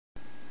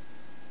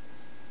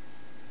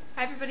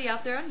Hi everybody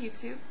out there on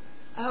YouTube.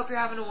 I hope you're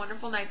having a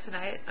wonderful night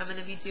tonight. I'm going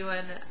to be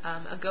doing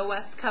a Go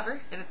West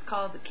cover, and it's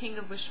called The King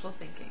of Wishful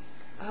Thinking.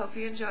 I hope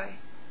you enjoy.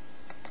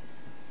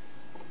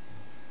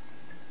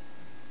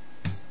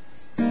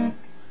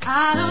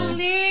 I don't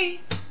need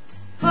to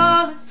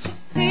follow your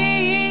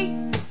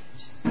feet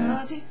just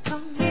 'cause you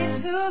come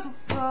into the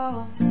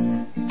world.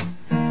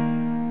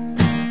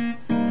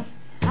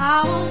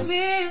 I won't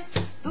miss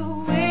the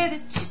way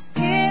that you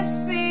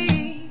kiss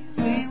me.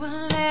 We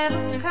were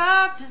never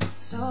carved in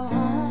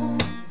stone.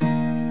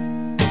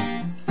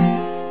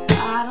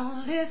 I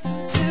don't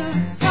listen to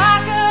the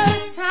talk of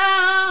the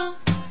town.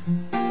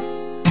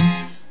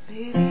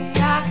 Baby,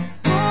 I can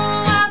fool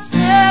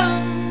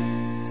myself.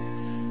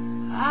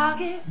 I'll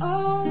get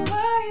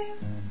over you.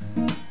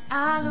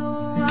 I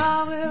know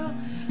I will.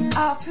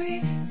 I'll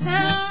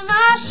pretend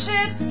my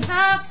ship's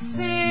not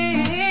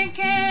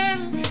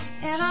sinking,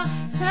 and I'll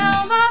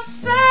tell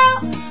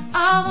myself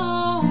I'm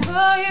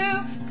over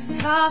you,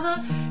 'cause I'm the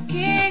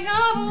king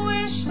of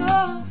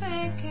wishful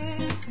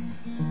thinking.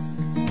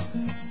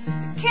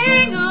 The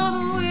king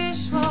of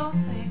wishful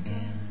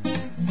thinking.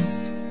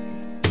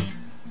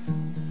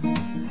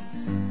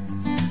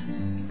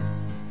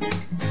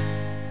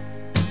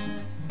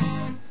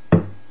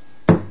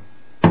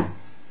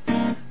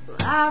 Well,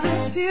 I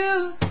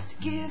refuse to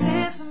give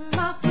in to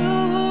my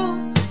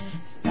blues.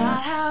 It's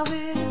not how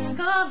it is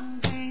gonna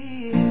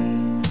be.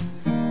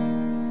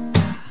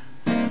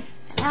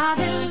 I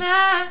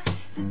deny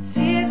the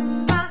tears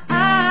in my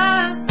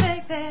eyes,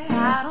 baby.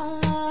 I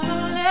don't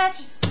wanna let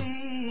you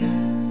see.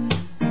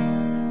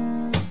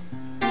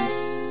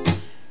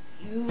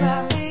 You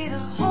have made a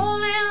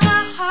hole in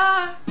my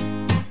heart.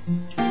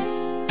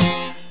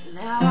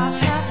 Now I've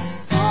got to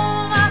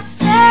fool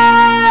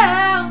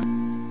myself,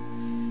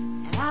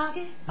 and I'll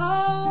get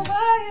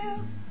over you.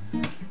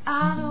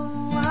 I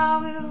know I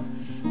will.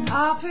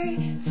 I'll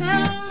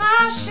pretend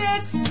my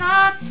ship's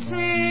not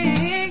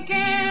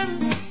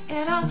sinking,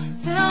 and I'll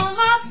tell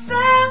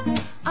myself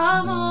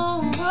I'm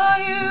over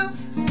you,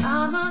 'cause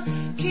I'm a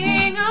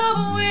king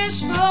of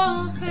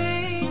wishful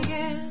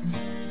thinking.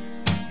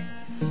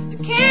 The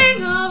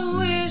king of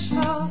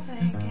wishful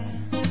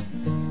thinking.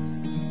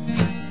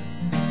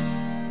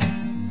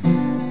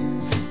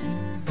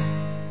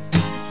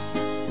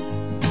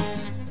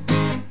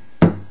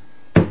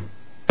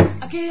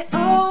 I'll get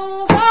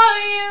over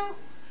you.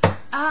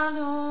 I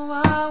know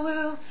I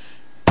will.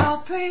 I'll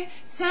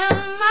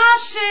pretend my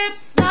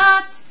ship's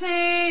not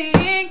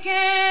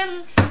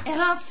sinking,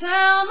 and I'll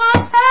tell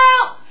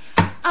myself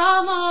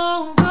I'm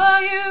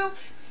over you,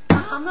 'cause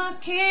I'm the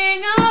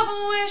king of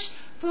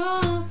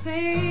wishful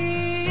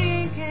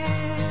thinking.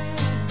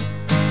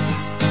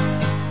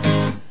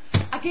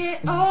 I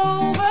get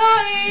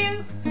over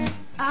you.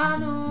 I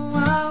know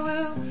I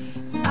will.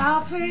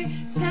 I'll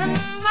pretend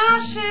my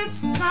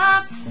ship's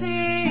not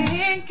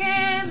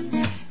sinking,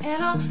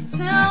 and I'll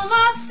tell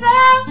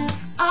myself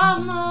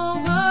I'm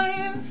over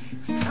you,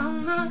 'cause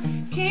I'm the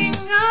king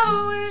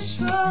of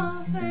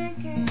wishful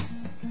thinking.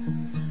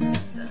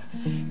 The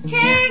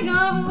king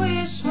of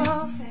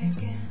wishful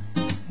thinking.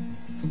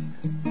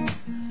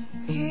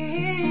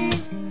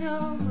 King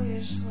of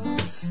wishful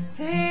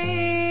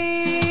thinking.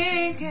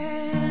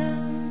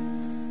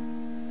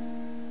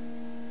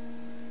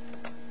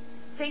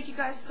 Thank you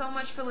guys so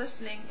much for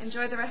listening.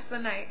 Enjoy the rest of the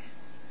night.